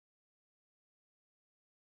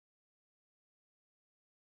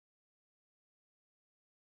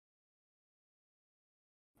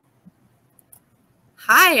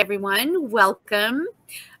Hi, everyone. Welcome.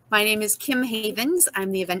 My name is Kim Havens.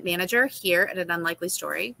 I'm the event manager here at An Unlikely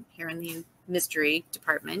Story, here in the mystery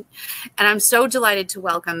department. And I'm so delighted to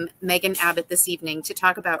welcome Megan Abbott this evening to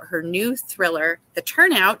talk about her new thriller, The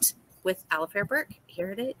Turnout, with Alafair Burke. Here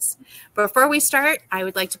it is. Before we start, I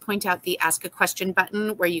would like to point out the Ask a Question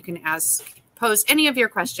button where you can pose any of your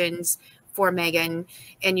questions for Megan,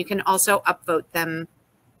 and you can also upvote them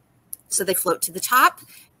so they float to the top.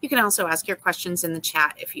 You can also ask your questions in the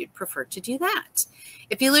chat if you'd prefer to do that.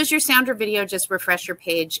 If you lose your sound or video, just refresh your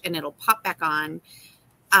page and it'll pop back on.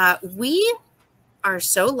 We are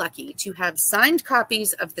so lucky to have signed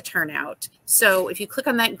copies of The Turnout. So if you click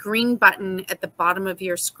on that green button at the bottom of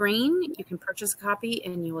your screen, you can purchase a copy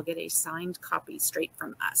and you will get a signed copy straight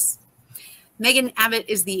from us. Megan Abbott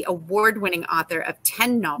is the award-winning author of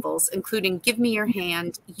 10 novels, including Give Me Your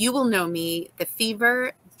Hand, You Will Know Me, The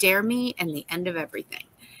Fever, Dare Me, and The End of Everything.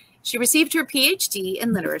 She received her PhD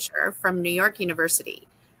in literature from New York University.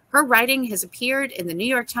 Her writing has appeared in the New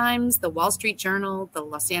York Times, the Wall Street Journal, the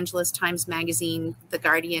Los Angeles Times Magazine, The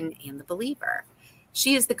Guardian, and The Believer.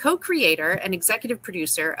 She is the co-creator and executive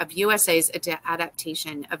producer of USA's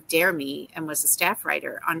adaptation of Dare Me and was a staff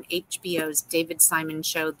writer on HBO's David Simon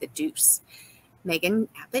show, The Deuce. Megan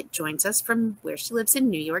Abbott joins us from where she lives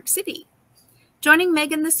in New York City. Joining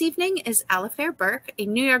Megan this evening is Alafair Burke, a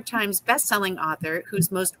New York Times bestselling author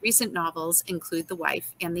whose most recent novels include The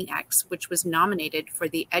Wife and the Ex, which was nominated for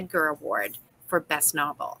the Edgar Award for Best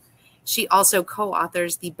Novel. She also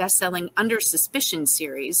co-authors the bestselling Under Suspicion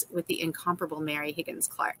series with the incomparable Mary Higgins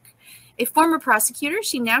Clark. A former prosecutor,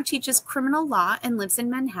 she now teaches criminal law and lives in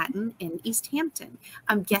Manhattan in East Hampton.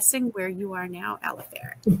 I'm guessing where you are now,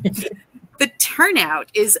 Alafair. The Turnout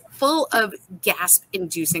is full of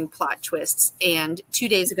gasp-inducing plot twists, and 2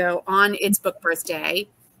 days ago on its book birthday,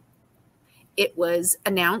 it was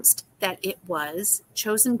announced that it was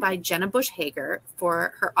chosen by Jenna Bush Hager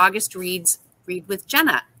for her August Read with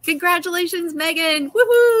Jenna. Congratulations, Megan!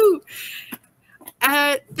 Woohoo!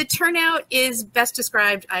 The Turnout is best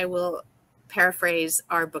described, I will paraphrase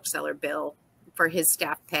our bookseller Bill for his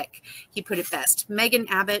staff pick. He put it best. Megan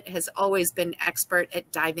Abbott has always been expert at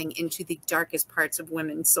diving into the darkest parts of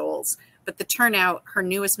women's souls, but The Turnout, her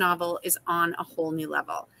newest novel, is on a whole new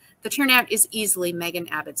level. The Turnout is easily Megan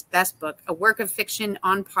Abbott's best book, a work of fiction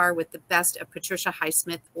on par with the best of Patricia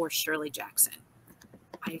Highsmith or Shirley Jackson.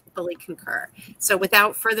 I fully concur. So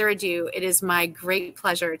without further ado, it is my great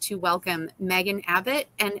pleasure to welcome Megan Abbott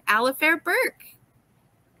and Alafair Burke.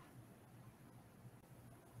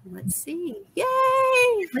 Let's see. Yay!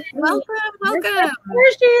 Welcome, welcome.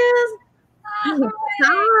 There she is.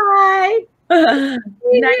 Hi.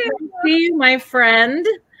 Nice to see you, my friend.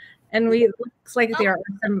 And looks like there are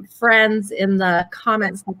some friends in the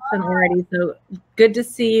comments section already. So good to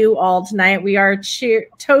see you all tonight. We are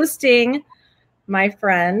toasting my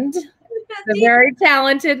friend, the very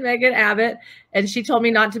talented Megan Abbott. And she told me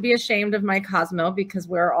not to be ashamed of my Cosmo because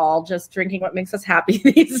we're all just drinking what makes us happy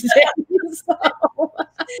these days. So,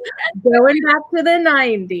 going back to the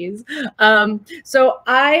 90s. So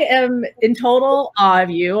I am in total awe of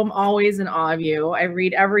you. I'm always in awe of you. I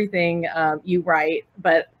read everything you write,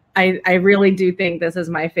 but I really do think this is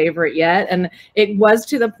my favorite yet. And it was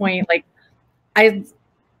to the point, like,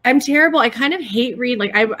 I'm terrible. I kind of hate read.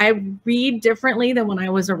 Like I read differently than when I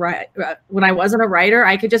was when I wasn't a writer.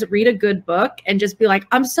 I could just read a good book and just be like,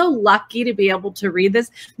 I'm so lucky to be able to read this.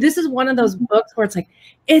 This is one of those books where it's like,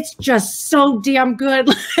 it's just so damn good.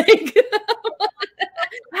 Like,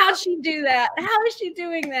 how'd she do that? How is she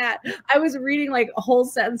doing that? I was reading like whole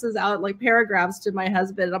sentences out, like paragraphs to my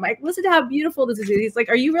husband. And I'm like, listen to how beautiful this is. He's like,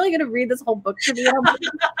 are you really going to read this whole book to me? I'm like,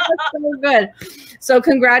 that's so good. So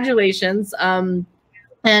congratulations.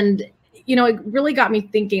 And, you know, it really got me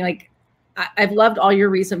thinking, like, I've loved all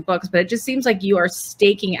your recent books, but it just seems like you are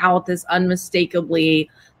staking out this unmistakably,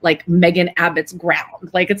 like, Megan Abbott's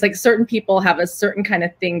ground. Like, it's like certain people have a certain kind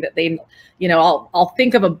of thing that they, you know, I'll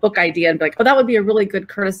think of a book idea and be like, oh, that would be a really good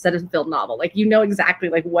Curtis Setterfield novel. Like, you know exactly,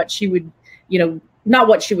 like, what she would, you know, not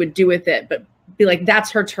what she would do with it, but be like,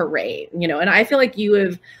 that's her terrain, you know. And I feel like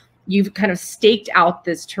you've kind of staked out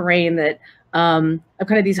this terrain that, of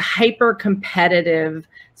kind of these hyper competitive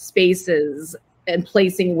spaces and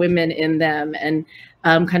placing women in them and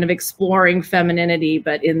kind of exploring femininity,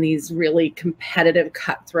 but in these really competitive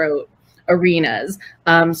cutthroat arenas.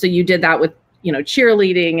 So you did that with, you know,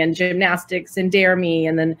 cheerleading and gymnastics and Dare Me,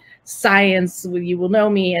 and then science with You Will Know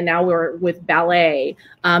Me, and now we're with ballet.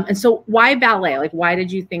 And so why ballet? Like, why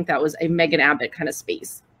did you think that was a Megan Abbott kind of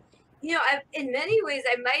space? you know, in many ways,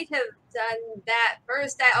 I might have done that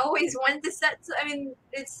first. I always wanted to set. I mean,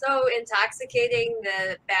 it's so intoxicating,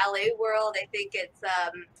 the ballet world. I think it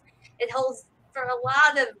holds for a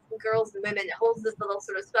lot of girls and women. It holds this little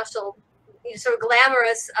sort of special, you know, sort of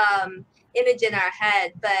glamorous image in our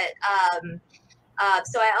head. But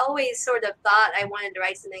so I always sort of thought I wanted to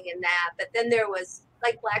write something in that. But then there was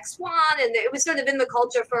like Black Swan, and it was sort of in the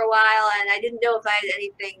culture for a while, and I didn't know if I had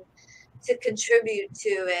anything to contribute to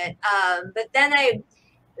it. But then I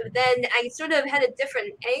sort of had a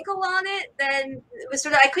different angle on it. Then it was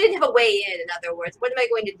sort of, I couldn't have a way in other words. What am I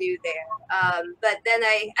going to do there? But then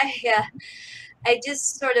I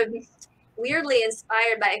just sort of weirdly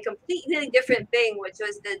inspired by a completely different thing, which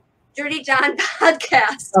was the Dirty John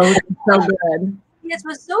podcast. Oh, so good. Yes,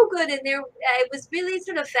 was so good. And there, I was really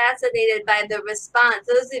sort of fascinated by the response.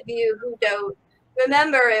 Those of you who don't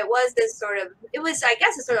remember, it was this sort of, it was, I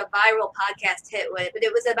guess, a sort of viral podcast hit, but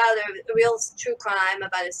it was about a real true crime,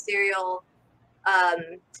 about a serial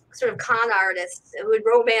sort of con artist who would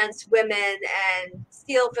romance women and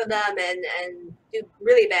steal from them and do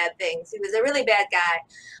really bad things. He was a really bad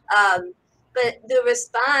guy. But the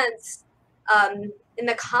response in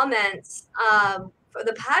the comments for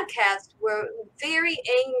the podcast were very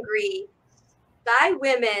angry by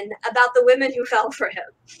women about the women who fell for him.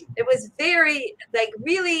 It was very, like,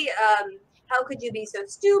 really, how could you be so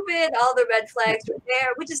stupid? All the red flags were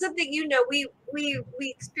there, which is something, you know, we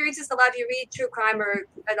experience this a lot if you read true crime or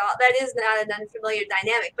at all. That is not an unfamiliar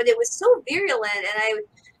dynamic, but it was so virulent, and I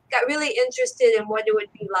got really interested in what it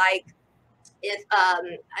would be like if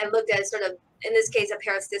I looked at sort of, in this case, a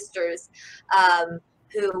pair of sisters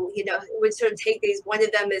who, you know, would sort of take these, one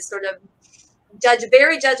of them is sort of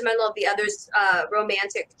very judgmental of the other's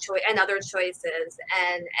romantic choice and other choices,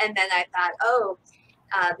 and then I thought, oh,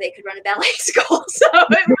 they could run a ballet school. So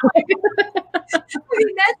I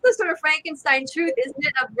mean, that's the sort of Frankenstein truth, isn't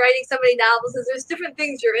it, of writing so many novels? Is there's different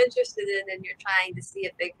things you're interested in, and you're trying to see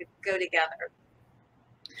if they could go together.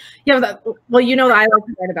 Yeah, well, you know, I like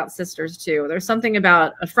to write about sisters too. There's something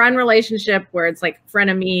about a friend relationship where it's like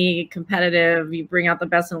frenemy, competitive. You bring out the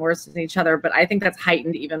best and worst in each other, but I think that's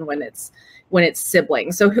heightened even when it's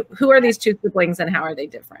siblings. So who are these two siblings, and how are they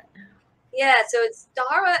different? Yeah, so it's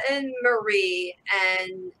Dara and Marie,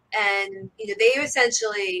 and you know, they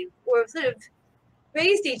essentially were sort of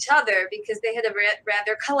raised each other because they had a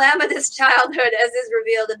rather calamitous childhood, as is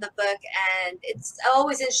revealed in the book. And it's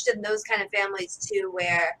always interested in those kind of families too,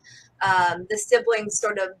 where the siblings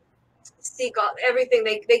sort of seek everything.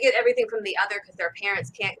 They get everything from the other because their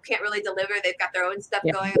parents can't really deliver. They've got their own stuff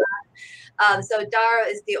going on. So Dara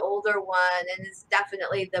is the older one and is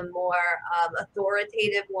definitely the more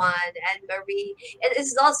authoritative one. And Marie, and this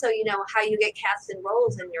is also, you know, how you get cast in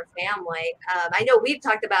roles in your family. I know we've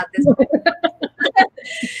talked about this.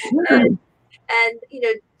 And you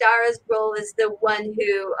know, Dara's role is the one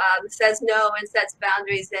who says no and sets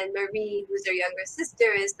boundaries, and Marie, who's her younger sister,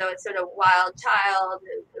 is the sort of wild child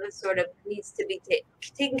who sort of needs to be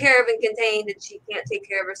taken care of and contained, and she can't take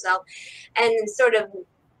care of herself, and sort of,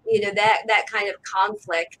 you know, that kind of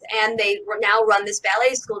conflict. And they now run this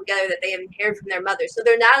ballet school together that they inherited from their mother. So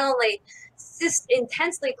they're not only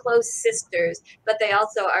intensely close sisters, but they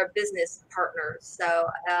also are business partners. So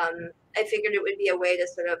I figured it would be a way to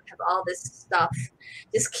sort of have all this stuff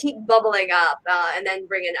just keep bubbling up, and then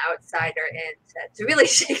bring an outsider in to really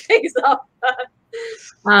shake things up.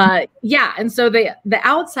 Yeah, and so the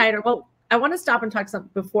outsider. Well, I want to stop and talk some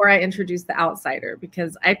before I introduce the outsider,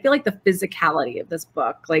 because I feel like the physicality of this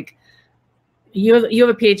book, like. You have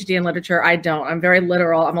a PhD in literature. I don't. I'm very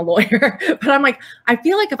literal. I'm a lawyer. But I'm like, I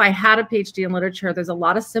feel like if I had a PhD in literature, there's a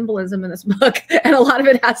lot of symbolism in this book. And a lot of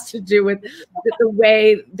it has to do with the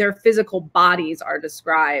way their physical bodies are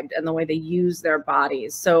described and the way they use their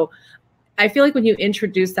bodies. So I feel like when you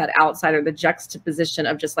introduce that outsider, the juxtaposition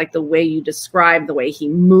of just like the way you describe the way he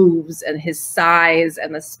moves and his size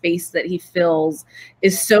and the space that he fills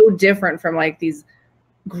is so different from like these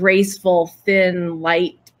graceful, thin,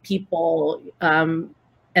 light people, and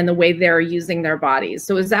the way they're using their bodies.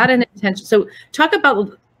 So is that an intention? So talk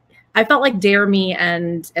about, I felt like Dare Me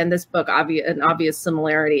and this book, an obvious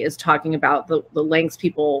similarity is talking about the lengths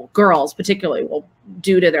girls particularly, will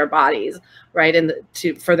do to their bodies, right? And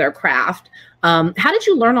for their craft. How did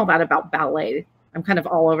you learn all that about ballet? I'm kind of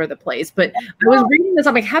all over the place, but I was reading this.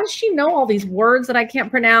 I'm like, how does she know all these words that I can't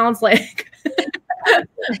pronounce? Like,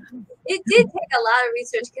 it did take a lot of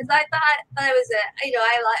research, because I thought I was you know,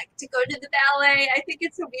 I like to go to the ballet. I think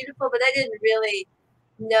it's so beautiful, but I didn't really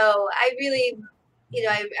know. I really you know,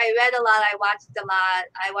 I read a lot, I watched a lot,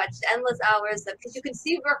 I watched endless hours of, because you can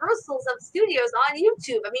see rehearsals of studios on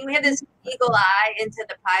YouTube. I mean, we have this eagle eye into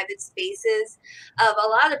the private spaces of a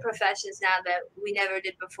lot of professions now that we never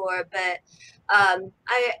did before. But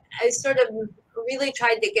I sort of really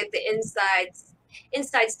tried to get the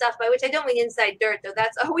inside stuff, by which I don't mean inside dirt, though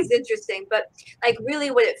that's always interesting, but like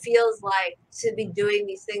really what it feels like to be doing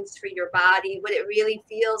these things for your body, what it really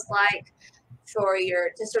feels like for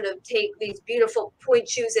to sort of take these beautiful point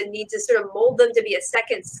shoes and need to sort of mold them to be a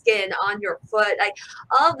second skin on your foot. Like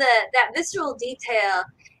all that visceral detail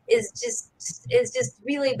is just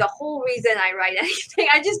really the whole reason I write anything.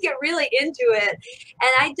 I just get really into it,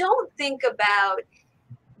 and I don't think about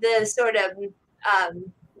the sort of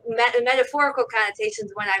metaphorical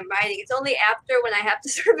connotations when I'm writing. It's only after, when I have to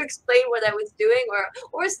sort of explain what I was doing,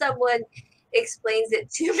 or someone explains it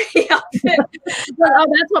to me. Oh,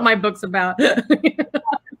 that's what my book's about. Do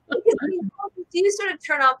you sort of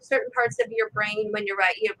turn off certain parts of your brain when you're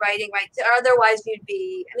writing, right? Otherwise you'd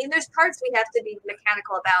be, I mean, there's parts we have to be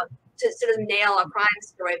mechanical about to sort of nail a crime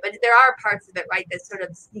story, but there are parts of it, right, that sort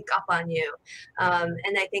of sneak up on you.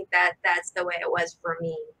 And I think that's the way it was for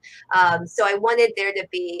me. So I wanted there to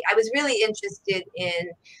be, I was really interested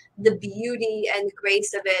in the beauty and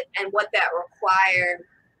grace of it and what that required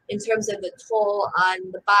in terms of the toll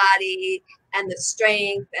on the body and the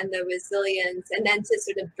strength and the resilience, and then to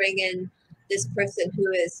sort of bring in this person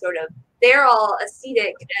who is sort of, they're all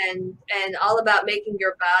ascetic and all about making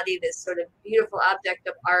your body this sort of beautiful object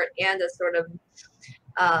of art and a sort of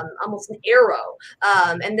almost an arrow.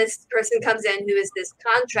 And this person comes in who is this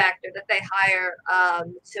contractor that they hire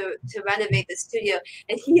to renovate the studio,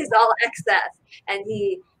 and he is all excess, and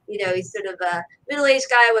he, you know, he's sort of a middle-aged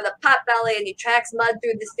guy with a pot belly, and he tracks mud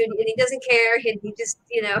through the studio, and he doesn't care. And he just,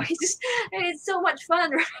 you know, it's so much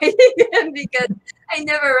fun writing him because I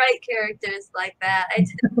never write characters like that.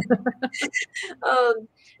 Well,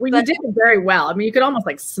 you did it very well. I mean, you could almost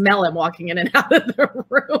like smell him walking in and out of the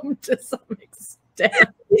room to some extent.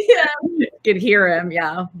 Yeah. You could hear him.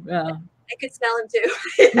 Yeah. Yeah. I could smell him too.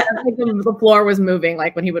 Yeah. Like the floor was moving,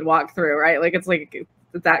 like when he would walk through, right? Like it's like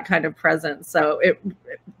that kind of presence. So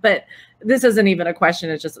but this isn't even a question.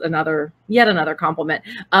 It's just yet another compliment.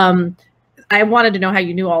 I wanted to know how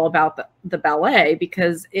you knew all about the ballet,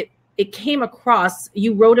 because it came across,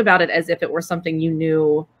 you wrote about it as if it were something you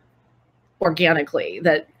knew organically,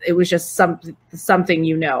 that it was just something,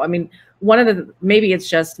 you know. I mean, maybe it's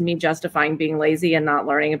just me justifying being lazy and not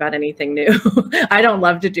learning about anything new. I don't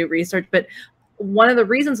love to do research, but one of the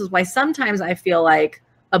reasons is why sometimes I feel like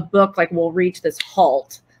a book like will reach this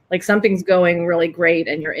halt, like something's going really great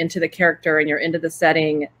and you're into the character and you're into the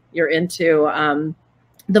setting, you're into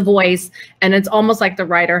the voice, and it's almost like the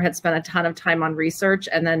writer had spent a ton of time on research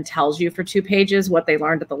and then tells you for 2 pages what they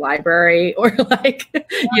learned at the library, or like,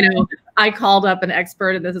 you know, I called up an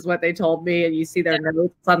expert and this is what they told me, and you see their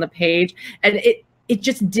notes on the page, and it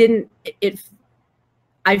just didn't,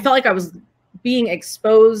 I felt like I was being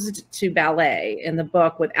exposed to ballet in the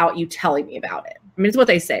book without you telling me about it. I mean, it's what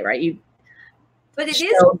they say, right? But it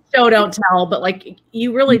show don't tell, but like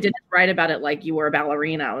you really didn't write about it like you were a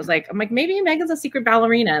ballerina. I'm like, maybe Megan's a secret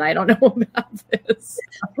ballerina and I don't know about this.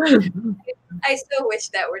 I still wish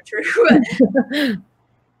that were true.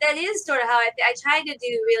 That is sort of how I try to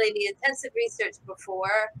do really the intensive research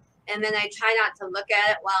before, and then I try not to look at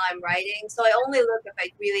it while I'm writing. So I only look if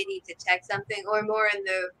I really need to check something, or more in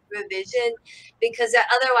the revision, because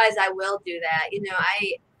otherwise I will do that. You know,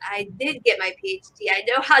 I did get my PhD. I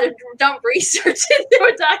know how to dump research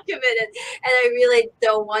into a document, and I really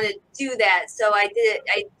don't want to do that. So I did it.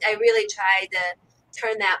 I really try to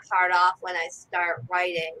turn that part off when I start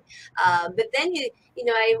writing. But then you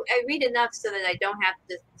know, I read enough so that I don't have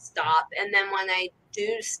to stop. And then when I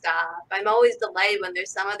do stop, I'm always delighted when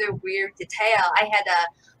there's some other weird detail. I had a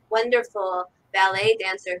wonderful ballet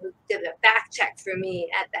dancer who did a back check for me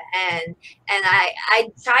at the end, and I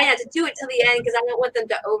try not to do it till the end because I don't want them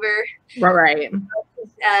to right.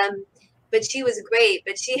 But she was great.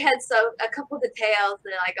 But she had a couple of details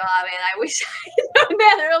that like, oh man, I wish I had known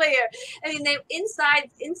that earlier. I mean, inside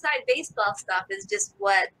baseball stuff is just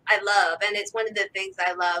what I love, and it's one of the things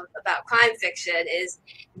I love about crime fiction is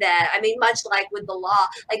that, I mean, much like with the law,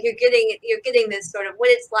 like you're getting this sort of what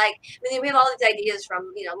it's like. I mean, we have all these ideas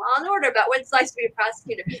from, you know, Law and Order about what it's like to be a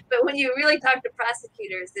prosecutor, but when you really talk to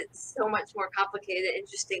prosecutors, it's so much more complicated,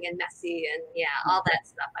 interesting, and messy, and yeah, all that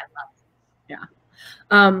stuff I love. Yeah.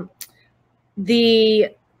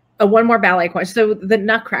 One more ballet question. So the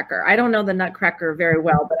Nutcracker, I don't know the Nutcracker very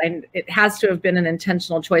well, but it has to have been an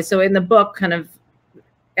intentional choice. So in the book, kind of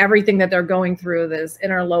everything that they're going through, this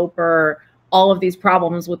interloper, all of these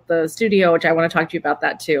problems with the studio, which I want to talk to you about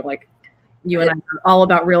that too. Like you and I are all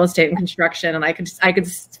about real estate and construction, and I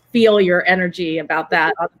could feel your energy about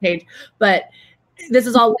that on the page. But this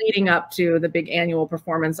is all leading up to the big annual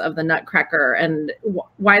performance of the Nutcracker. And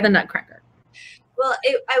why the Nutcracker? Well,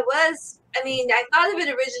 I mean, I thought of it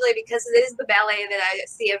originally because it is the ballet that I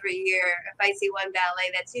see every year. If I see one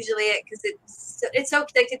ballet, that's usually it, because it's so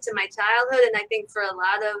connected to my childhood, and I think for a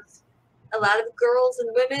lot of girls and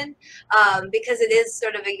women, because it is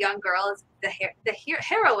sort of a young girl, is the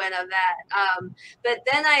heroine of that. But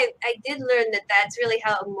then I did learn that that's really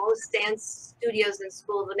how most dance studios and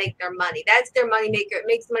schools make their money. That's their money maker. It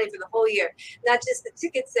makes money for the whole year, not just the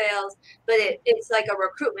ticket sales, but it's like a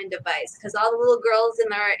recruitment device, because all the little girls in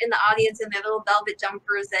the audience in their little velvet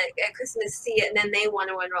jumpers at Christmas see it, and then they want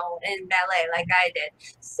to enroll in ballet like I did.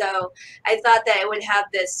 So I thought that it would have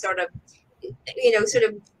this sort of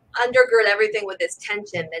undergird everything with this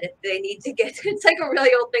tension, that if they need to get, it's like a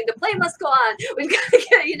really old thing, the play must go on, we've got to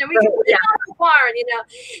get, we can put it on the barn,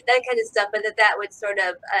 that kind of stuff. But that would sort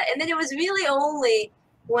of, and then it was really only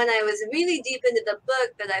when I was really deep into the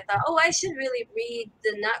book that I thought, oh, I should really read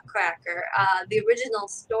the Nutcracker, the original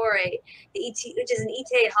story, which is an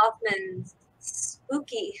E.T.A. Hoffman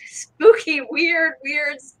spooky, weird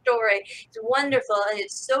story. It's wonderful, and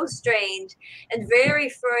it's so strange and very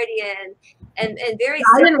Freudian and very.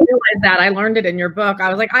 I didn't realize that. I learned it in your book. I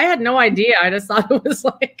was like, I had no idea. I just thought it was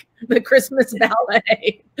like the Christmas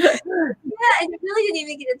ballet. Yeah, and it really didn't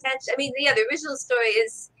even get attached. I mean, yeah, the original story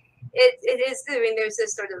is it is. I mean, there's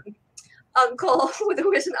this sort of uncle with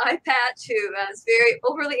an eye patch who is very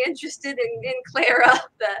overly interested in Clara,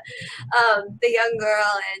 the young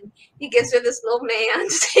girl, and he gives her this little man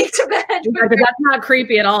to take to bed. Yeah, but that's not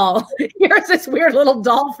creepy at all. Here's this weird little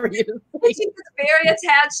doll for you. And she's very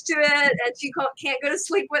attached to it, and she can't go to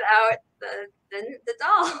sleep without the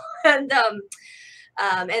doll. And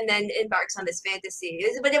then embarks on this fantasy.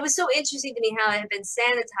 But it was so interesting to me how it had been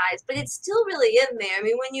sanitized, but it's still really in there. I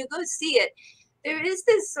mean, when you go see it, there is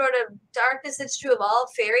this sort of darkness that's true of all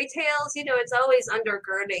fairy tales. It's always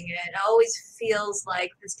undergirding it. It always feels like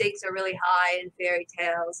the stakes are really high in fairy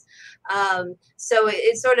tales. So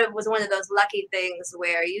it sort of was one of those lucky things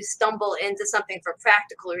where you stumble into something for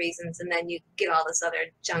practical reasons, and then you get all this other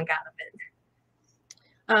junk out of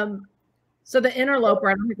it. So the interloper,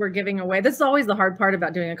 I don't think we're giving away. This is always the hard part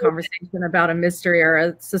about doing a conversation about a mystery or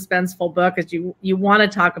a suspenseful book, is you want to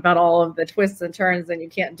talk about all of the twists and turns, and you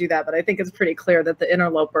can't do that. But I think it's pretty clear that the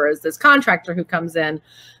interloper is this contractor who comes in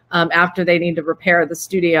after they need to repair the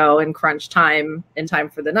studio in crunch time, in time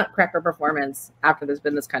for the Nutcracker performance, after there's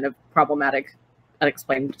been this kind of problematic,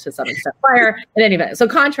 unexplained to some extent, fire. In any event, so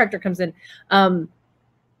contractor comes in. And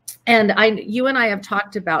you and I have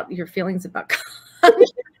talked about your feelings about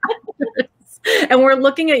contractors. And we're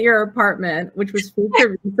looking at your apartment, which was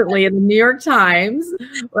featured recently in the New York Times,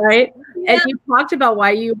 right? Yeah. And you talked about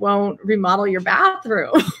why you won't remodel your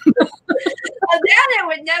bathroom. That I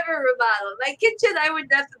would never remodel. My kitchen, I would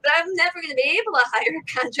never, but I'm never going to be able to hire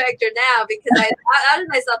a contractor now, because I outed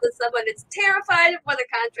myself as someone that's terrified of what a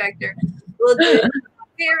contractor will do.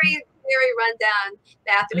 Very, very rundown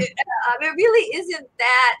bathroom. It really isn't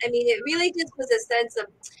that. I mean, it really just was a sense of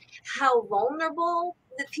how vulnerable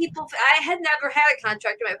the people. I had never had a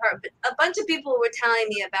contractor in my apartment, but a bunch of people were telling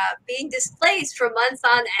me about being displaced for months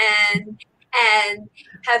on end and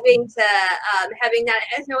having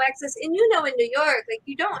no access. And in New York, like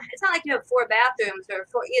it's not like you have 4 bathrooms or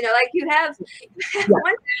 4, like you have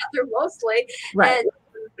one bathroom mostly. Right. And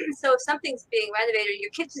so if something's being renovated,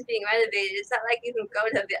 your kitchen's being renovated, it's not like you can go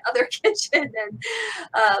to the other kitchen and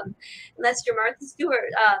unless you're Martha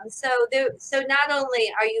Stewart. So not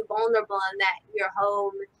only are you vulnerable in that your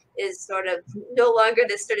home is sort of no longer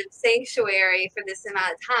this sort of sanctuary for this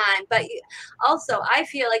amount of time, but also I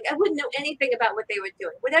feel like I wouldn't know anything about what they were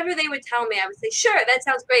doing. Whatever they would tell me, I would say, sure, that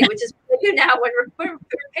sounds great, which is what I do now when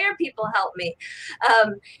repair people help me.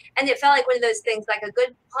 And it felt like one of those things, like a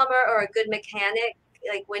good plumber or a good mechanic.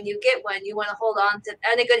 Like when you get one, you want to hold on to,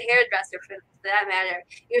 and a good hairdresser for that matter.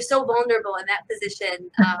 You're so vulnerable in that position.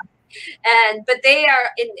 But they are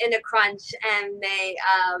in a crunch, and they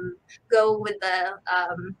go with the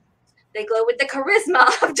charisma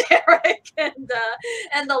of Derek and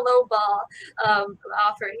the low ball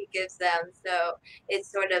offer he gives them. So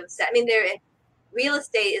it's sort of, I mean, real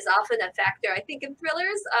estate is often a factor, I think, in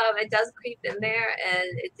thrillers. It does creep in there, and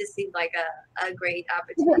it just seemed like a great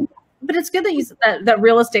opportunity. But it's good that that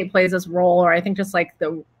real estate plays this role, or I think just like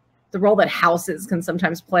the role that houses can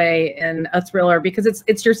sometimes play in a thriller, because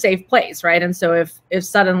it's your safe place, right? And so if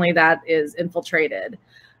suddenly that is infiltrated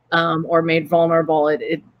or made vulnerable,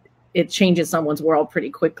 it changes someone's world pretty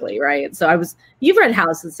quickly, right? So you've read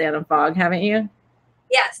House of Sand and Fog, haven't you?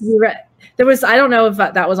 Yes. You read, I don't know if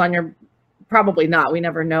that was on your, probably not. We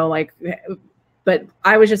never know, like, but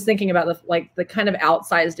I was just thinking about the kind of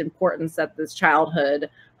outsized importance that this childhood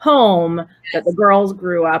home that the girls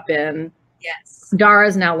grew up in. Yes.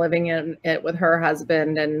 Dara's now living in it with her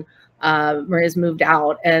husband, and Maria's moved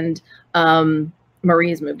out, and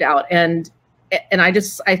I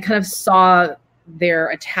kind of saw their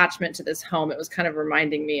attachment to this home. It was kind of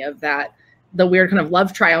reminding me of the weird kind of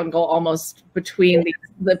love triangle almost between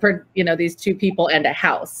these two people and a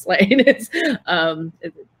house. Like it's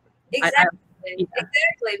exactly.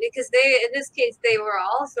 Exactly, because in this case, they were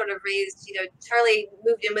all sort of raised, Charlie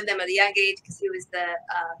moved in with them at a young age because he was the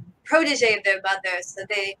protege of their mother. So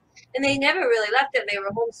they never really left it. They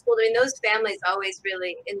were homeschooled. I mean, those families always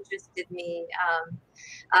really interested me.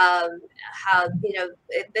 How,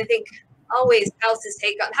 I think always houses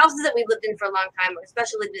that we've lived in for a long time, or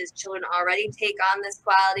especially lived as children already, take on this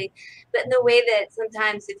quality. But in the way that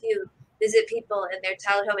sometimes if you visit people in their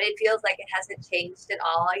childhood home, it feels like it hasn't changed at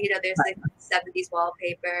all. There's like 70s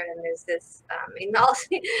wallpaper, and there's this,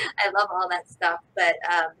 I love all that stuff, but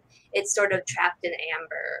it's sort of trapped in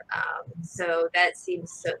amber. So that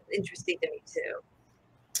seems so interesting to me too.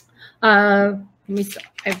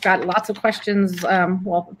 I've got lots of questions.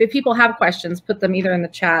 Well, if people have questions, put them either in the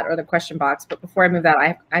chat or the question box. But before I move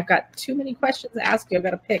that, I've got too many questions to ask you. I've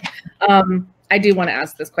got to pick. I do want to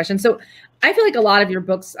ask this question. So I feel like a lot of your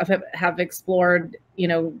books have explored,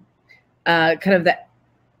 kind of the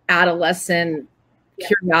adolescent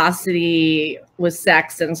curiosity with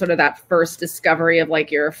sex and sort of that first discovery of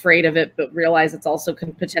like you're afraid of it, but realize it's also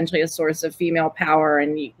potentially a source of female power.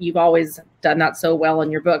 And you've always done that so well in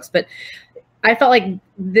your books. But I felt like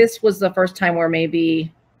this was the first time where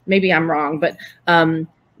maybe I'm wrong, but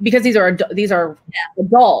because these are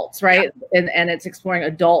adults, right? Yeah. And it's exploring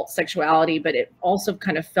adult sexuality, but it also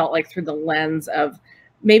kind of felt like through the lens of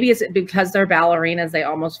maybe it's because they're ballerinas, they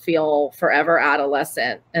almost feel forever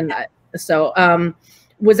adolescent. And so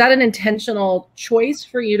was that an intentional choice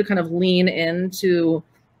for you to kind of lean into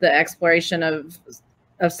the exploration of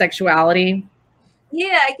sexuality?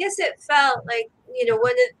 Yeah, I guess it felt like,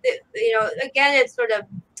 again, it's sort of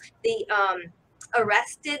the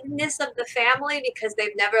arrestedness of the family, because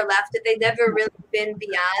they've never left it. They've never really been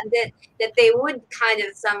beyond it, that they would kind of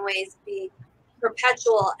in some ways be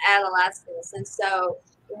perpetual adolescents. And so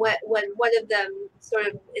when one of them sort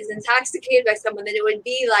of is intoxicated by someone, that it would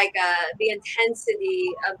be like the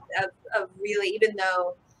intensity of really, even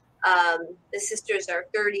though the sisters are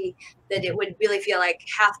 30, that it would really feel like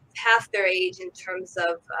half their age in terms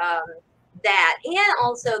of that. And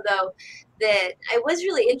also, though, that I was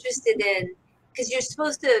really interested in, because you're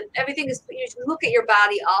supposed to, you look at your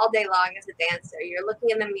body all day long as a dancer. You're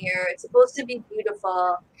looking in the mirror. It's supposed to be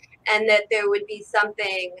beautiful, and that there would be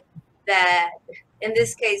something that, in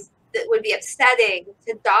this case, that would be upsetting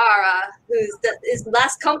to Dara, who is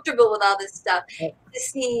less comfortable with all this stuff, to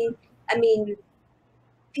see,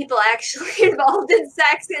 people actually involved in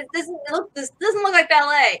sex. This doesn't look like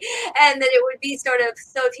ballet, and that it would be sort of,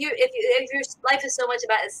 so if your life is so much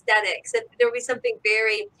about aesthetics, that there would be something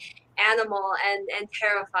very animal and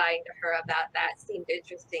terrifying to her about that seemed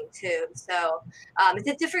interesting too. So it's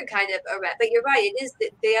a different kind of arrest, but you're right, it is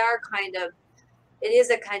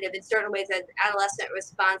a kind of in certain ways an adolescent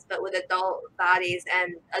response, but with adult bodies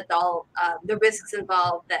and adult the risks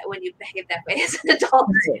involved that when you behave that way as an adult.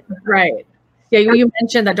 Right. Yeah, you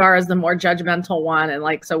mentioned that Dara is the more judgmental one, and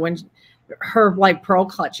like, so when her like pearl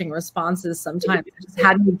clutching responses sometimes just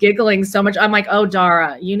had me giggling so much. I'm like, oh,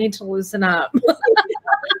 Dara, you need to loosen up.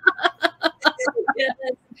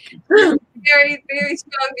 Very, very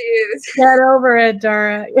strong views. Get over it,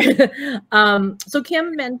 Dara. So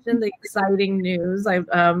Kim mentioned the exciting news.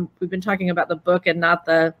 We've been talking about the book and not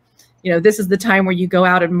the, this is the time where you go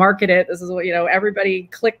out and market it. This is what, everybody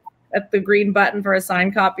click at the green button for a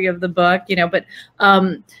signed copy of the book, but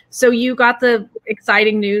so you got the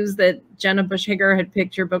exciting news that Jenna Bush Hager had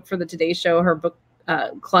picked your book for the Today Show, her book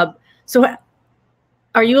club. So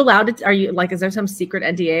are you allowed to, is there some secret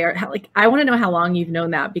NDA, or I want to know how long you've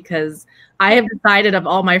known that, because I have decided of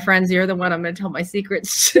all my friends, you're the one I'm going to tell my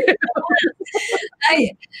secrets to.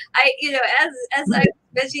 I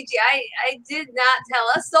did not tell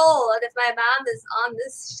a soul. And if my mom is on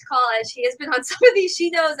this call, as she has been on some of these, she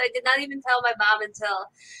knows I did not even tell my mom until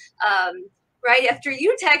right after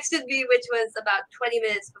you texted me, which was about 20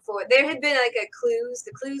 minutes before. There had been like the clues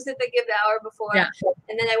that they give the hour before. Yeah.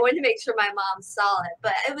 And then I wanted to make sure my mom saw it.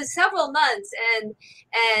 But it was several months, and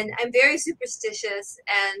I'm very superstitious,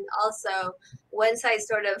 and also once I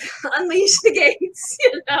sort of unleash the gates,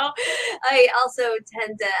 I also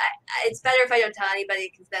tend to, it's better if I don't tell anybody,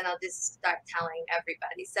 because then I'll just start telling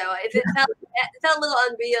everybody. So if it felt a little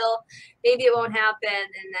unreal, maybe it won't happen.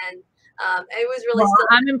 And then it was really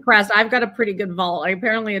I'm impressed. I've got a pretty good vault.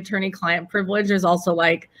 Apparently attorney-client privilege is also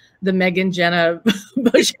like the Megan Jenna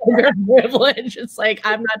Bush privilege. It's like,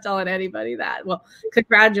 I'm not telling anybody that. Well,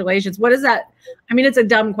 congratulations. What is that? I mean, it's a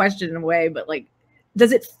dumb question in a way, but like,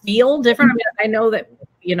 does it feel different? I mean, I know that,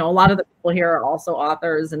 a lot of the people here are also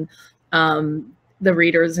authors, and the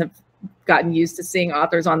readers have gotten used to seeing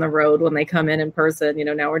authors on the road when they come in person.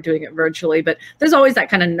 Now we're doing it virtually, but there's always that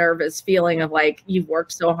kind of nervous feeling of like, you've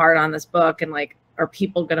worked so hard on this book, and like, are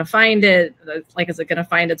people going to find it? Like, is it going to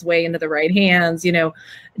find its way into the right hands?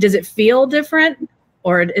 Does it feel different,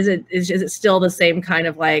 or is it still the same kind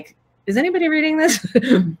of like, is anybody reading this?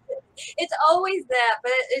 It's always that,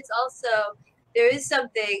 but it's also, there is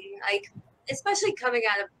something like, especially coming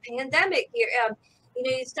out of pandemic here,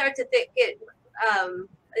 you start to think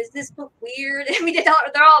is this book weird? I mean,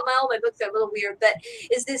 all my books are a little weird, but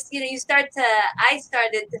is this, I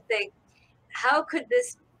started to think, how could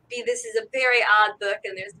this be? This is a very odd book,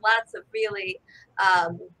 and there's lots of really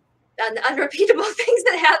unrepeatable things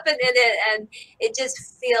that happen in it, and it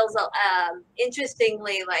just feels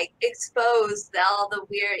interestingly like exposed all the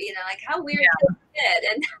weird, like how weird is it?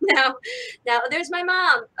 And now there's my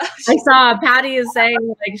mom. I saw Patty is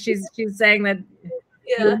saying, like, she's saying that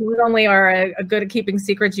you not only are a good at keeping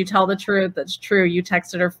secrets, you tell the truth. That's true. You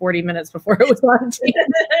texted her 40 minutes before it was on TV.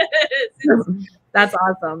 That's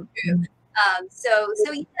awesome. So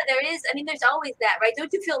yeah, there is, there's always that, right?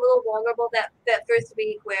 Don't you feel a little vulnerable that first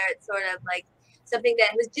week where it's sort of like something that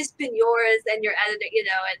has just been yours and your editor,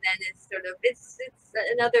 and then it's sort of, it's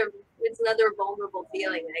another vulnerable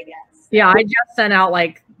feeling, I guess. Yeah. I just sent out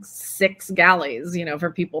like 6 galleys,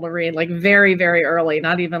 for people to read, like very, very early,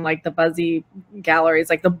 not even like the buzzy galleries,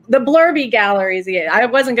 like the blurby galleries. Yeah, I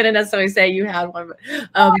wasn't going to necessarily say you had one,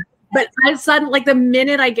 but I suddenly, like the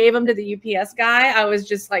minute I gave them to the UPS guy, I was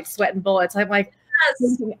just like sweating bullets. I'm like,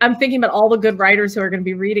 I'm thinking about all the good writers who are going to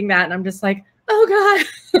be reading that. And I'm just like, oh God,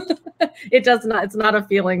 it's not a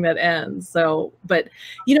feeling that ends. So, but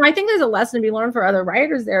I think there's a lesson to be learned for other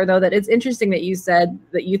writers there, though, that it's interesting that you said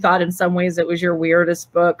that you thought in some ways it was your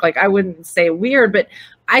weirdest book. Like, I wouldn't say weird, but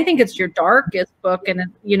I think it's your darkest book. And,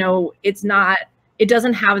 it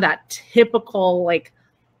doesn't have that typical, like,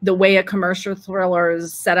 the way a commercial thriller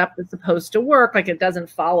is set up is supposed to work. Like, it doesn't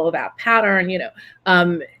follow that pattern,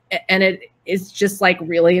 and it is just like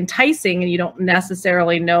really enticing, and you don't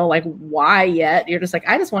necessarily know like why yet. You're just like,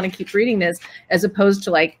 I just want to keep reading this, as opposed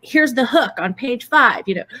to like, here's the hook on page 5,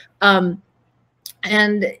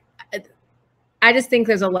 and I just think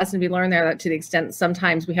there's a lesson to be learned there, that to the extent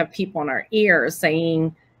sometimes we have people in our ears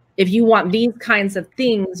saying, if you want these kinds of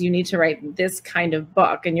things, you need to write this kind of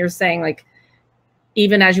book. And you're saying, like,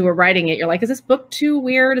 even as you were writing it, you're like, is this book too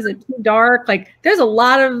weird? Is it too dark? Like, there's a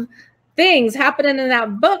lot of things happening in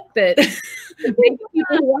that book that maybe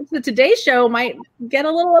people who watch the Today Show might get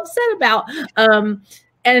a little upset about.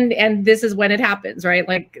 And this is when it happens, right?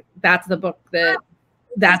 Like, that's the book.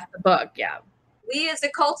 Yeah. We as a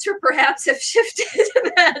culture perhaps have shifted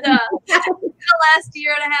that the last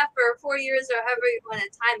year and a half or 4 years, or however you want to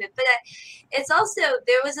time it. But it's also,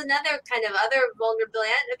 there was another kind of other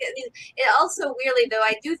vulnerability. It also, weirdly though,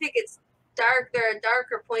 I do think it's dark. There are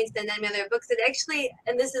darker points than any other books. It actually,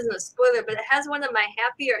 and this isn't a spoiler, but it has one of my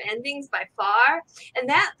happier endings by far, and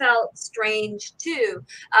that felt strange too.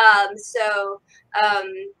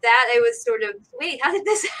 That I was sort of, wait, how did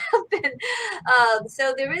this happen?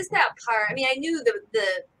 So there is that part. I mean, I knew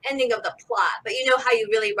the ending of the plot, but you know how you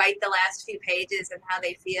really write the last few pages and how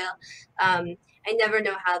they feel. I never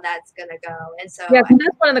know how that's gonna go, and so yeah,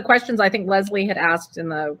 that's one of the questions I think Leslie had asked in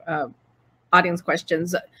the audience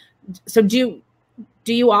questions. So do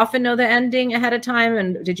you often know the ending ahead of time?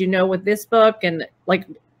 And did you know with this book? And like,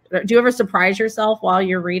 do you ever surprise yourself while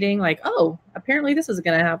you're reading? Like, oh, apparently this is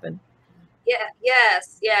going to happen. Yeah.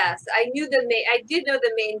 Yes. I did know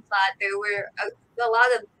the main plot. There were a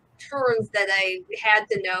lot of turns that I had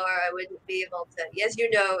to know, or I wouldn't be able to, as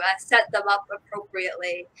you know, set them up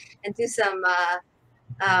appropriately and do some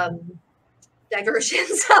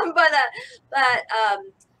diversions. But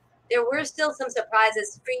there were still some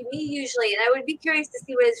surprises for me usually, and I would be curious to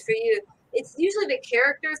see what it is for you. It's usually the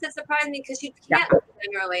characters that surprise me, because you can't look at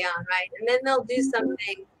them early on, right? And then they'll do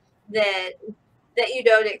something that you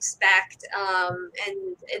don't expect.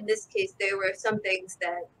 And in this case, there were some things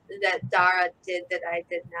that Dara did that I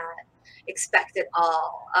did not expect at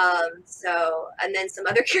all. So, and then some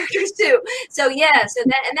other characters too. So yeah, so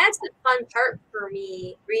that's the fun part for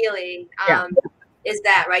me, really. Is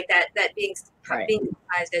that right? That being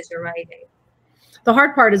surprised as you're writing. The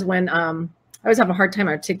hard part is when I always have a hard time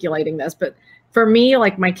articulating this, but for me,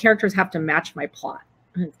 like my characters have to match my plot.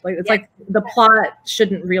 It's like the plot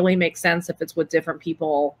shouldn't really make sense if it's with different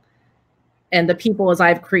people, and the people as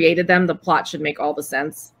I've created them, the plot should make all the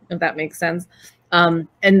sense, if that makes sense.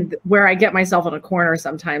 And where I get myself in a corner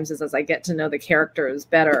sometimes is as I get to know the characters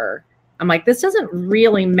better, I'm like, this doesn't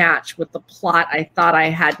really match with the plot I thought I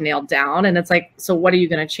had nailed down. And it's like, so what are you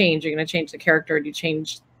going to change? Are you going to change the character? Or do you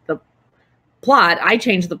change the plot? I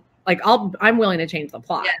change the, like, I'm willing to change the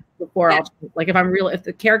plot before I'll, like, if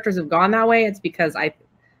the characters have gone that way, it's because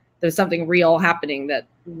there's something real happening that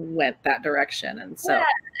went that direction. And so and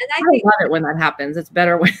I love it when that happens. It's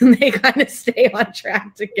better when they kind of stay on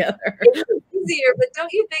track together. It's easier, but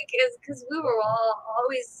don't you think is because we were all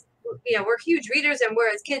always, you know, we're huge readers, and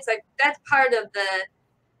we're as kids, like that's part of the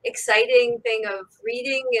exciting thing of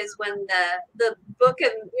reading is when the book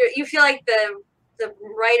and you feel like the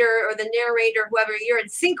writer or the narrator, whoever, you're in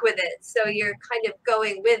sync with it, so you're kind of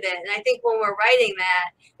going with it. And I think when we're writing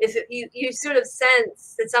that, if you sort of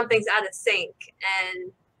sense that something's out of sync,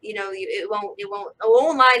 and you know it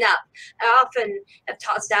won't line up. I often have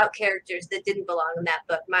tossed out characters that didn't belong in that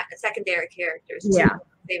book, my secondary characters, for the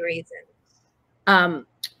same reason.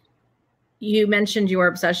 You mentioned your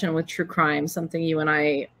obsession with true crime, something you and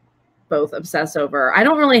I both obsess over. I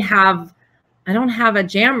don't have a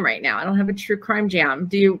jam right now. I don't have a true crime jam.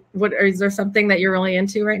 Is there something that you're really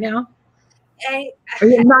into right now?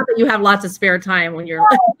 Not that you have lots of spare time when you're.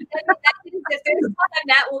 If there's time,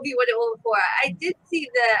 that will be what it will be for. I did see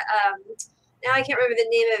now I can't remember the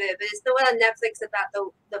name of it, but it's the one on Netflix about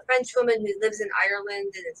the French woman who lives in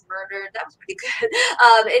Ireland and is murdered. That was pretty good.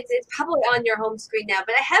 It's probably on your home screen now,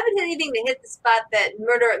 but I haven't had anything to hit the spot that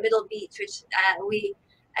Murder at Middle Beach, which I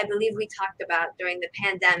believe we talked about during the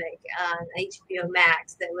pandemic on HBO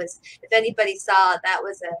Max. That was, if anybody saw it, that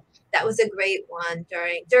was a great one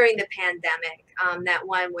during the pandemic. That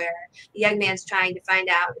one where the young man's trying to find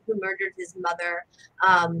out who murdered his mother.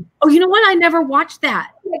 Oh, you know what? I never watched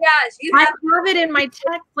that. Oh my gosh! I have it in my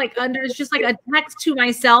text, like under. It's just like a text to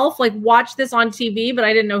myself, like watch this on TV, but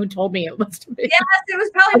I didn't know who told me it was to be. Yes, it was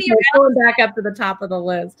probably me. Going back up to the top of the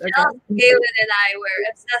list. Okay. Galen and I were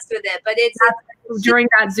obsessed with it, but it's during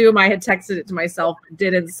that Zoom, I had texted it to myself,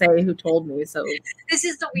 didn't say who told me. So this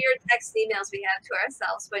is the weird text emails we have to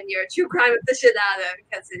ourselves when you're a true crime aficionado,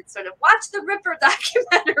 because it's sort of watch the Ripper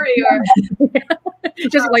documentary, or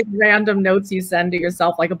just like random notes you send to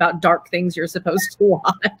yourself, like about dark things you're supposed to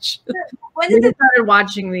watch. When did we started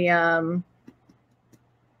watching the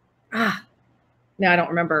no, I don't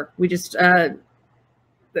remember. We just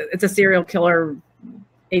it's a serial killer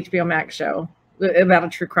HBO Max show about a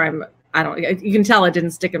true crime. You can tell it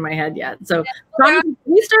didn't stick in my head yet. So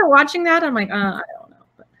we start watching that. I'm like, I don't know.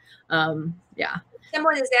 But yeah.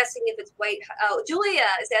 Someone is asking if it's Julia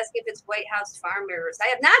is asking if it's White House Farm Mirrors. I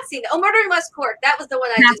have not seen it. Oh, Murder in West Cork. That was the one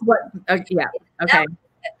yeah. Okay.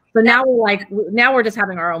 So now we're just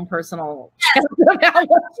having our own personal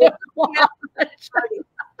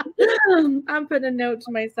I'm putting a note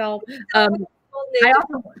to myself. I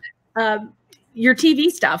also your TV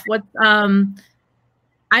stuff.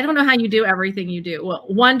 I don't know how you do everything you do. Well,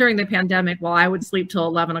 one, during the pandemic, while I would sleep till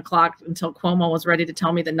 11 o'clock until Cuomo was ready to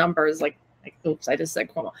tell me the numbers, like oops, I just said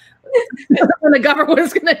Cuomo. When the government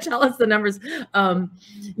was going to tell us the numbers,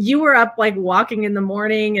 you were up like walking in the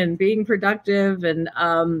morning and being productive. And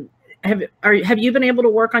have you been able to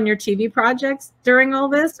work on your TV projects during all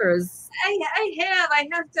this, or is? I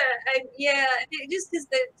have to. Just because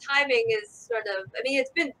the timing is sort of. I mean,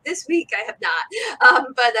 it's been this week. I have not.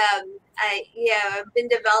 I've been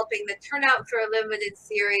developing the Turnout for a Limited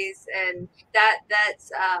series, and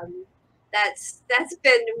that's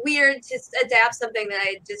been weird to adapt something that I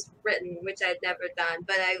had just written, which I'd never done.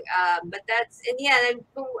 But I'm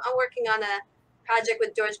working on a project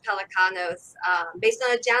with George Pelecanos based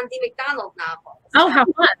on a John D. MacDonald novel. Oh, how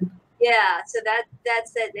fun! Yeah, so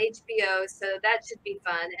that's at HBO, so that should be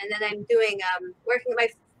fun. And then I'm doing working on my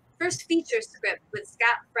first feature script with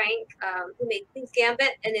Scott Frank, who made Queen's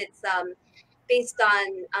Gambit, and it's based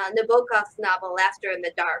on Nabokov's novel Laughter in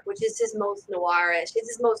the Dark, which is his most noirish. It's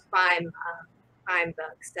his most crime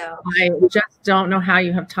book. So I just don't know how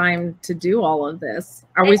you have time to do all of this.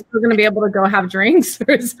 Are we still going to be able to go have drinks,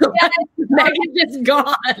 or is Megan just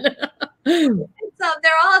gone? It's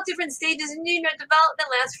they're all at different stages, and development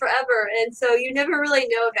lasts forever, and so you never really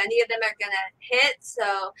know if any of them are gonna hit.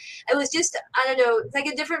 So it was just, I don't know, it's like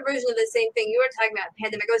a different version of the same thing you were talking about,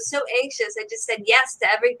 pandemic. I was so anxious, I just said yes to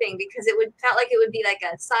everything because felt like it would be like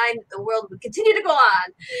a sign that the world would continue to go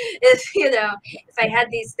on if if I had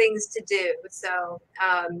these things to do. So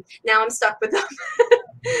now I'm stuck with them.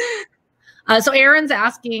 So Aaron's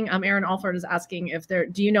asking, Aaron Alford is asking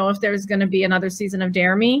do you know if there's going to be another season of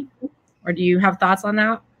Dare Me, or do you have thoughts on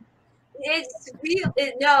that? It's real.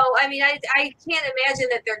 No, I mean, I can't imagine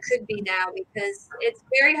that there could be now because it's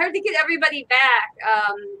very hard to get everybody back.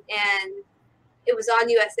 And it was on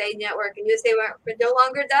USA Network, and USA no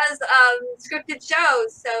longer does scripted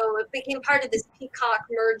shows, so it became part of this Peacock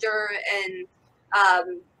merger,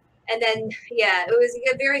 and then, yeah, it was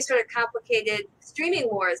a very sort of complicated streaming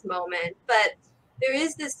wars moment. But there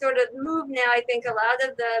is this sort of move now. I think a lot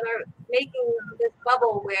of them are making this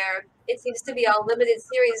bubble where it seems to be all limited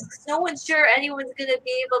series. No one's sure anyone's going to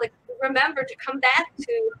be able to remember to come back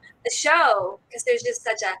to the show because there's just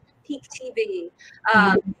such a peak TV.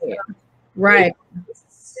 Right.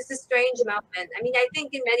 It's just a strange moment. I mean, I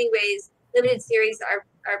think in many ways, limited series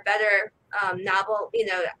are better. Novels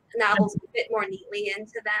fit more neatly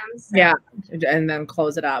into them. So. Yeah, and then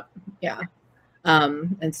close it up. Yeah,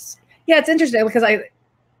 it's interesting because I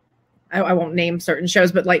won't name certain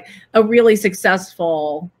shows, but like a really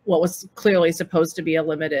successful, what was clearly supposed to be a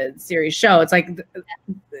limited series show, it's like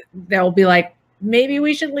they'll be like, maybe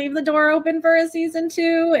we should leave the door open for a season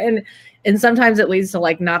 2, and sometimes it leads to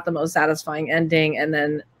like not the most satisfying ending, and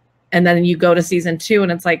then you go to season 2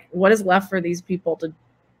 and it's like, what is left for these people to,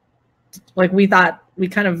 like, we thought we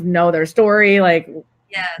kind of know their story, like,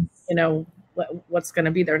 yes, what's going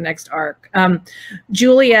to be their next arc.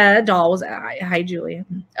 Julia Dahl was, hi Julia,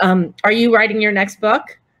 are you writing your next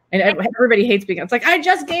book? And everybody hates being, it's like, I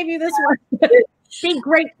just gave you this one. Be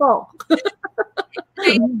grateful.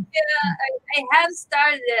 I have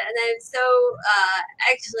started it, and I'm so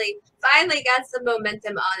actually finally got some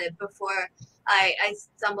momentum on it before I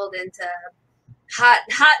stumbled into hot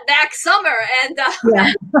back summer, and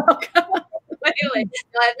yeah. anyway,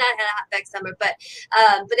 no, I've not had a hot back summer, but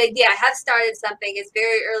I have started something. It's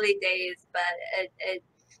very early days, but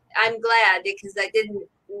I'm glad because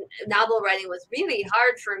novel writing was really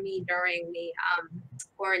hard for me during the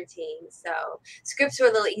quarantine. So scripts were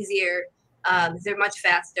a little easier. They're much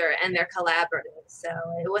faster and they're collaborative. So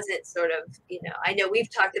it wasn't sort of, I know we've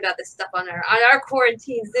talked about this stuff on our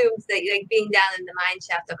quarantine Zooms, that like being down in the mine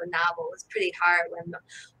shaft of a novel was pretty hard when the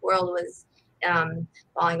world was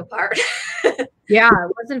falling apart. Yeah,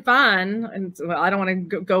 it wasn't fun. And well, I don't want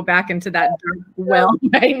to go back into that dark well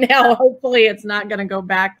right now. Hopefully it's not going to go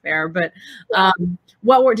back there. But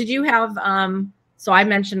did you have, so I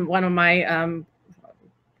mentioned one of my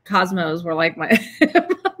Cosmos were like my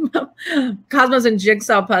Cosmos and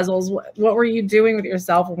jigsaw puzzles. What were you doing with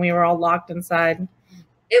yourself when we were all locked inside?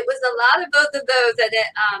 It was a lot of both of those, and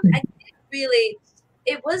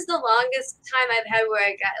it was the longest time I've had where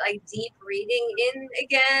I got like deep reading in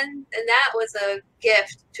again, and that was a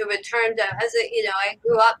gift to return to. I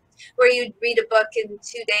grew up where you'd read a book in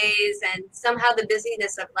 2 days, and somehow the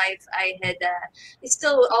busyness of life, I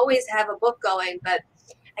still always have a book going, but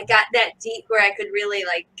I got that deep where I could really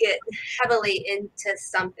like get heavily into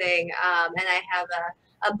something, and I have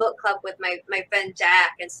a book club with my friend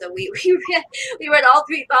Jack, and so we read all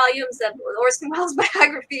 3 volumes of Orson Welles'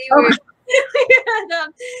 biography.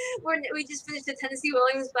 We just finished the Tennessee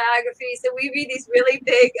Williams biography, so we read these really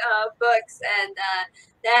big books, and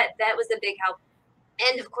that was a big help.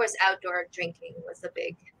 And of course, outdoor drinking was a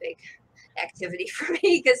big activity for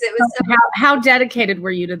me because it was. So how dedicated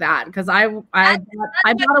were you to that? Because I bought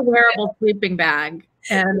a wearable sleeping bag,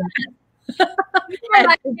 and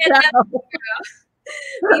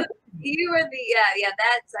you were the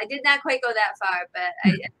that's. I did not quite go that far, but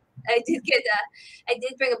I did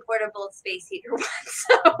bring a portable space heater once.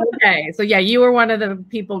 So. Okay, so yeah, you were one of the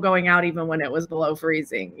people going out even when it was below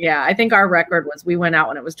freezing. Yeah, I think our record was we went out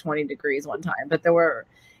when it was 20 degrees one time, but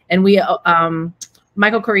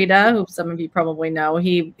Michael Corrida, who some of you probably know,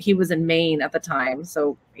 he was in Maine at the time,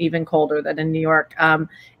 so even colder than in New York,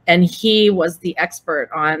 and he was the expert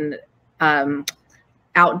on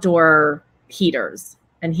outdoor heaters,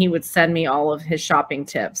 and he would send me all of his shopping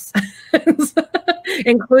tips.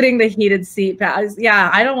 Including the heated seat pads. Yeah,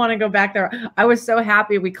 I don't want to go back there. I was so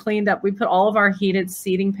happy we cleaned up. We put all of our heated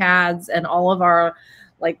seating pads and all of our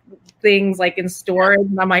like things like in storage.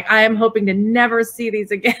 And I'm like, I am hoping to never see these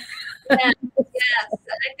again. Yes,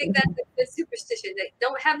 I think that's a good superstition. They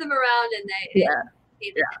don't have them around, and they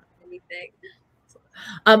anything.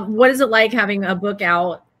 What is it like having a book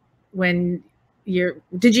out when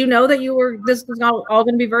did you know that this was all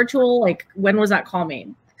going to be virtual? Like, when was that call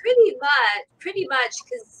made? Pretty much,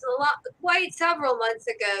 because quite several months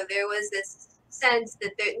ago, there was this sense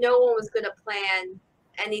that no one was going to plan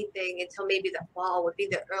anything until maybe the fall would be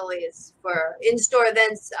the earliest for in-store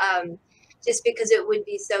events, just because it would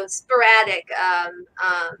be so sporadic. And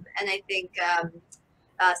I think,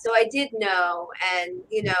 so I did know, and,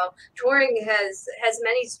 you know, touring has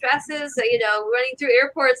many stresses, you know, running through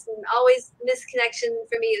airports, and always misconnection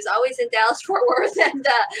for me is always in Dallas Fort Worth. And,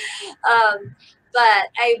 but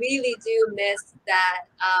I really do miss that,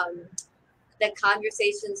 the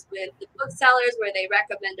conversations with the booksellers where they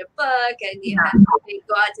recommend a book, and you have to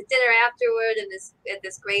go out to dinner afterward at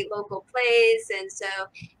this great local place. And so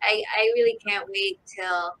I really can't wait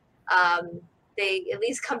till they at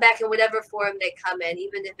least come back in whatever form they come in,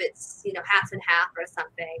 even if it's, you know, half and half or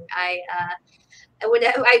something. I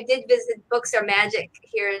did visit Books Are Magic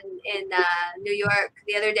here in New York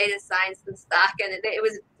the other day to sign some stock, and they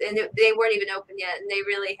weren't even open yet, and they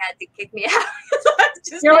really had to kick me out.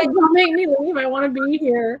 You're like, don't make me leave. I want to be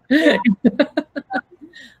here.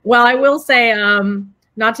 Well, I will say,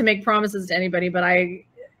 not to make promises to anybody, but I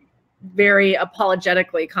very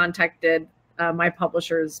apologetically contacted my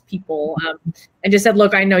publisher's people and just said,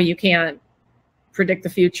 look, I know you can't predict the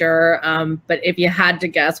future, but if you had to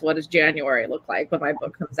guess, what does January look like when my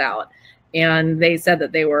book comes out? And they said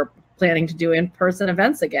that they were planning to do in-person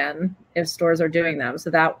events again if stores are doing them. So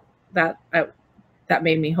that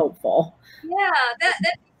made me hopeful. Yeah, that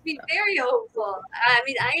makes me very hopeful. I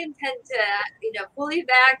mean, I intend to, you know, fully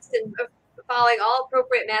vaxxed and following all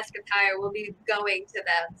appropriate mask attire, will be going to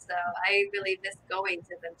them. So I really miss going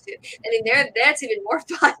to them too. I mean, that's even more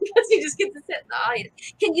fun because you just get to sit in the audience.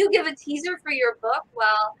 Can you give a teaser for your book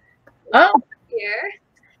while here?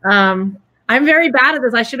 I'm very bad at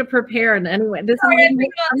this. I should have prepared anyway. This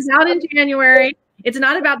comes out in January. It's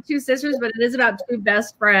not about two sisters, but it is about two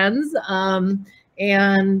best friends.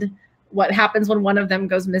 And what happens when one of them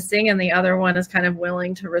goes missing and the other one is kind of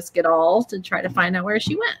willing to risk it all to try to find out where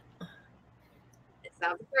she went.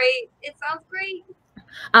 Sounds great. It sounds great.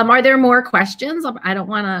 Are there more questions? I don't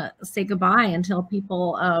want to say goodbye until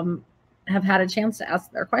people have had a chance to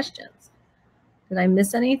ask their questions. Did I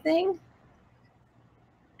miss anything?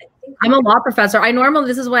 I'm a law professor.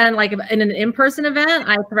 This is when, like, in an in-person event,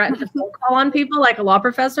 I threaten to phone call on people like a law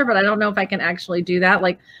professor, but I don't know if I can actually do that.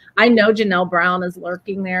 Like, I know Janelle Brown is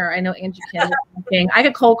lurking there. I know Angie Kim is lurking. I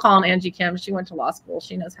could cold call on Angie Kim. She went to law school.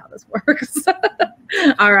 She knows how this works.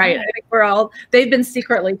 All right. I think they've been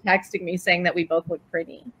secretly texting me saying that we both look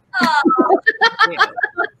pretty.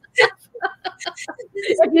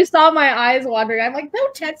 If you saw my eyes wandering, I'm like,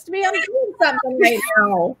 don't text me. I'm doing something right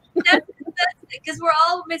now. That's because we're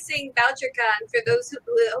all missing VoucherCon. For those who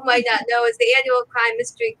might not know, is the annual crime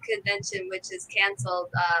mystery convention, which is canceled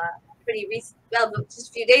pretty recent, just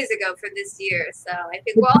a few days ago for this year. So I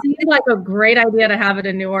think it seemed like a great idea to have it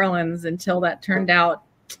in New Orleans until that turned out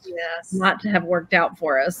not to have worked out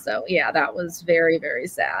for us. So yeah, that was very, very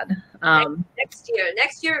sad. Next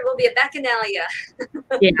year it will be a bacchanalia.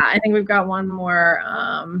 Yeah, I think we've got one more.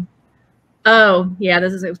 Oh yeah,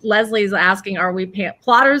 Leslie's asking, are we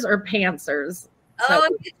plotters or pantsers? Oh,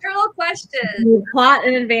 so, eternal question. Do you plot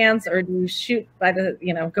in advance or do you shoot by the,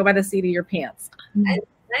 go by the seat of your pants?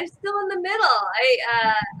 I'm still in the middle.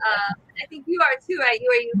 I think you are too, right?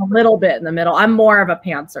 A little bit in the middle. I'm more of a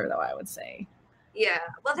pantser, though, I would say. Yeah,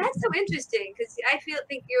 well, that's so interesting because I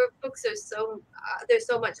think your books are there's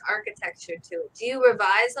so much architecture to it. Do you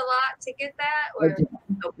revise a lot to get that? Or?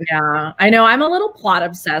 Okay. Yeah, I know. I'm a little plot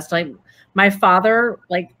obsessed. My father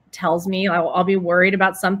tells me I'll be worried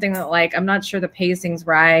about something that I'm not sure the pacing's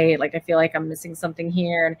right. Like I feel like I'm missing something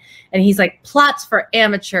here, and he's like, plots for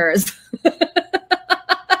amateurs.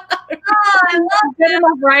 I love good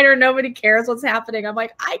enough writer. Nobody cares what's happening. I'm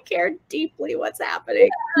like, I care deeply what's happening.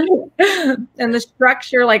 And the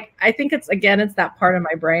structure, I think it's that part of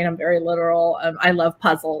my brain. I'm very literal. I love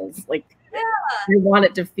puzzles. You want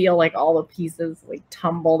it to feel like all the pieces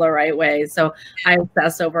tumble the right way. So I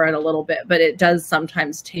obsess over it a little bit, but it does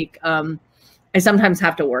sometimes take, I sometimes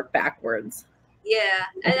have to work backwards. Yeah,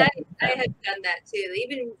 and I have done that too.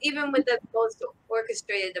 Even with the most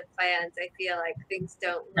orchestrated of plans, I feel like things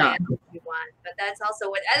don't land as you want. But that's also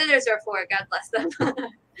what editors are for. God bless them.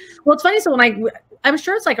 Well, it's funny. So I'm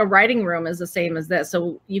sure it's like a writing room is the same as this.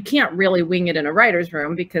 So you can't really wing it in a writer's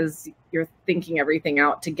room because you're thinking everything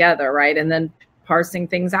out together, right? And then parsing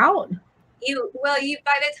things out.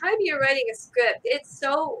 By the time you're writing a script, it's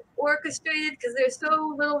so orchestrated because there's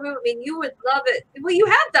so little room. I mean, you would love it. Well, you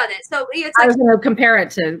have done it, so it's I was going to compare it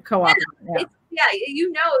to co-op. So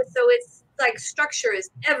it's like structure is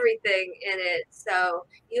everything in it. So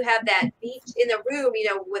you have that beach in a room, you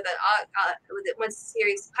know, with one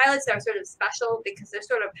series. Pilots are sort of special because they're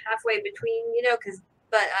sort of halfway between, you know,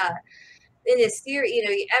 but in a series, you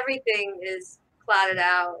know, everything is plotted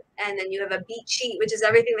out, and then you have a beat sheet, which is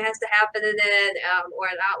everything that has to happen in it, or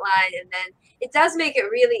an outline, and then it does make it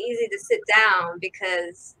really easy to sit down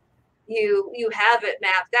because you have it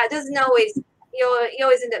mapped. That doesn't always, you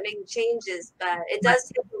always end up making changes, but it does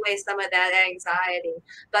take away some of that anxiety.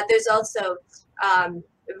 But there's also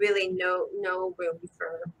really no room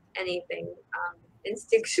for anything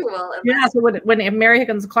instinctual. Yeah, so when Mary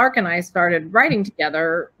Higgins Clark and I started writing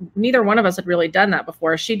together, neither one of us had really done that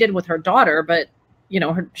before. She did with her daughter, but you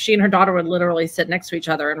know, she and her daughter would literally sit next to each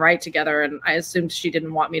other and write together. And I assumed she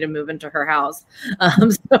didn't want me to move into her house, so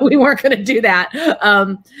we weren't going to do that.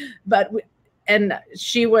 And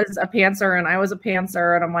she was a pantser and I was a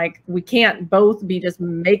pantser, and I'm like, we can't both be just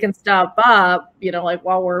making stuff up, you know, like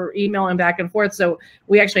while we're emailing back and forth. So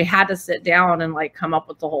we actually had to sit down and like come up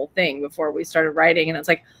with the whole thing before we started writing. And it's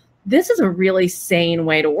like, this is a really sane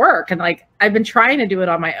way to work. And like, I've been trying to do it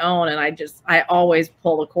on my own, and I always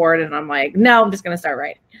pull the cord, and I'm like, no, I'm just going to start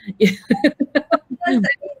writing. I mean,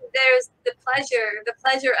 there's the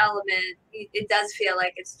pleasure element. It does feel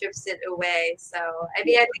like it strips it away. So I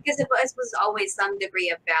mean, I think it was always some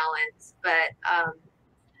degree of balance, but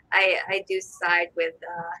I do side with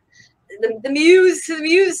the muse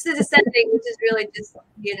descending, which is really just,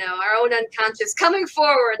 you know, our own unconscious coming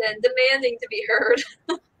forward and demanding to be heard.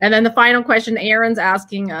 And then the final question, Aaron's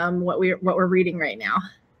asking what we're reading right now,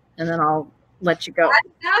 and then I'll let you go.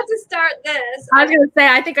 I'm about to start this. I was going to say,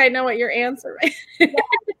 I think I know what your answer is. Yeah.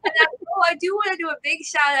 I do want to do a big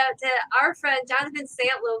shout out to our friend Jonathan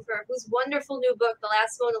Santlofer, whose wonderful new book, The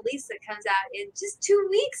Last Mona Lisa, comes out in just 2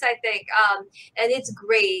 weeks, I think. And it's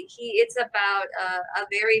great. It's about a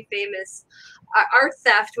very famous art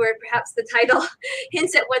theft, where perhaps the title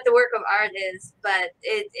hints at what the work of art is, but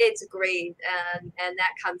it's great. And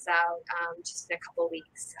that comes out just in a couple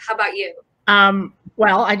weeks. How about you?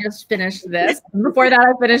 Well, I just finished this. Before that,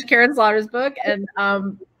 I finished Karen Slaughter's book, and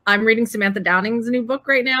I'm reading Samantha Downing's new book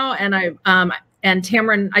right now. And I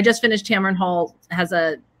just finished Tamron Hall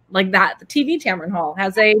the TV Tamron Hall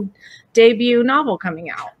has a debut novel coming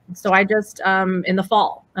out. So I just in the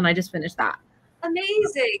fall, and I just finished that.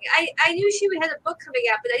 Amazing. I knew she had a book coming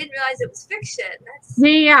out, but I didn't realize it was fiction.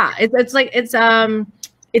 Yeah.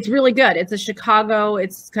 It's really good. It's a Chicago.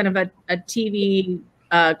 It's kind of a TV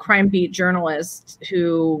crime beat journalist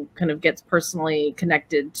who kind of gets personally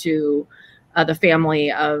connected to the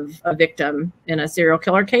family of a victim in a serial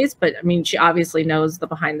killer case. But I mean, she obviously knows the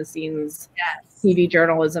behind the scenes TV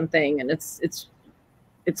journalism thing, and it's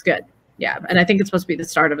good. Yeah. And I think it's supposed to be the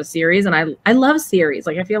start of a series. And I love series.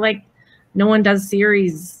 Like, I feel like no one does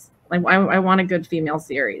series. Like, I want a good female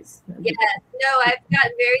series. Yeah. No, I've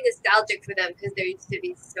gotten very nostalgic for them because there used to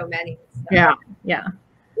be so many. So. Yeah.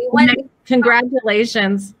 Congratulations.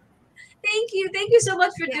 Congratulations. Thank you so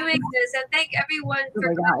much for doing this, and thank everyone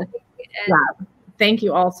for coming. Thank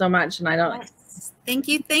you all so much. And I don't. Yes. Thank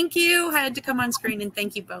you. I had to come on screen and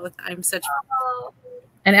thank you both. I'm such.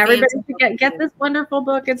 And everybody should get this wonderful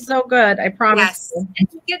book. It's so good. I promise. Yes. You. And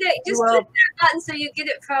you get it. Just click that button so you get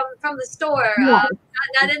it from the store.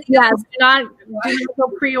 Yes. Not go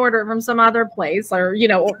pre-order from some other place, or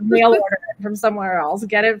mail order it from somewhere else.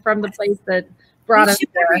 Get it from the place that brought us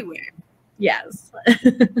there. Everywhere. Yes.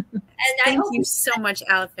 And thank you so much,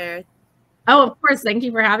 Alafair. Oh, of course. Thank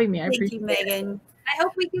you for having me. I appreciate you, Megan. I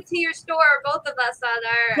hope we get to your store, both of us,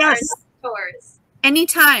 on our tours.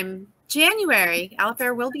 Anytime. January,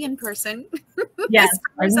 Alafair will be in person. Yes,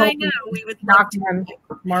 as I know, we would love to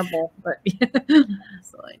marble, but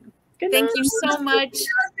excellent. Thank you so much.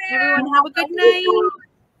 Everyone, have a good night.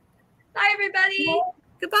 Bye, everybody.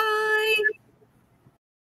 Goodbye.